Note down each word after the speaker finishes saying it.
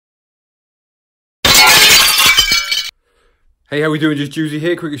Hey, how we doing? Just Juicy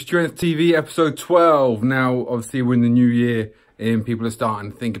here, Cricket Strength TV, episode 12. Now, obviously, we're in the new year and people are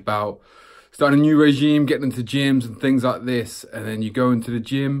starting to think about starting a new regime, getting into gyms and things like this. And then you go into the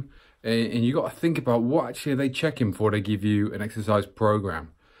gym and you got to think about what actually are they checking before they give you an exercise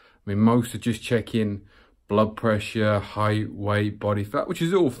program. I mean, most are just checking blood pressure, height, weight, body fat, which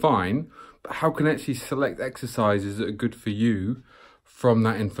is all fine. But how can I actually select exercises that are good for you from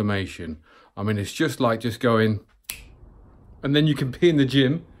that information? I mean, it's just like just going, and then you can be in the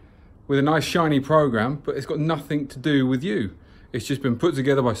gym with a nice shiny program, but it's got nothing to do with you. It's just been put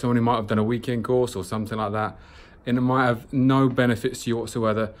together by someone who might have done a weekend course or something like that, and it might have no benefits to you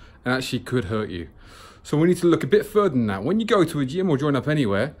whatsoever and actually could hurt you. So we need to look a bit further than that. When you go to a gym or join up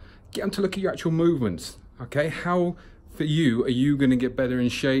anywhere, get them to look at your actual movements, okay? How, for you, are you gonna get better in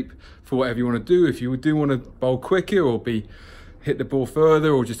shape for whatever you wanna do? If you do wanna bowl quicker or hit the ball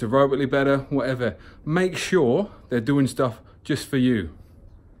further or just aerobically better, whatever, make sure they're doing stuff just for you.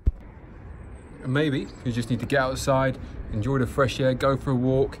 And maybe you just need to get outside, enjoy the fresh air, go for a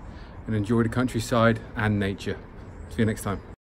walk and enjoy the countryside and nature. See you next time.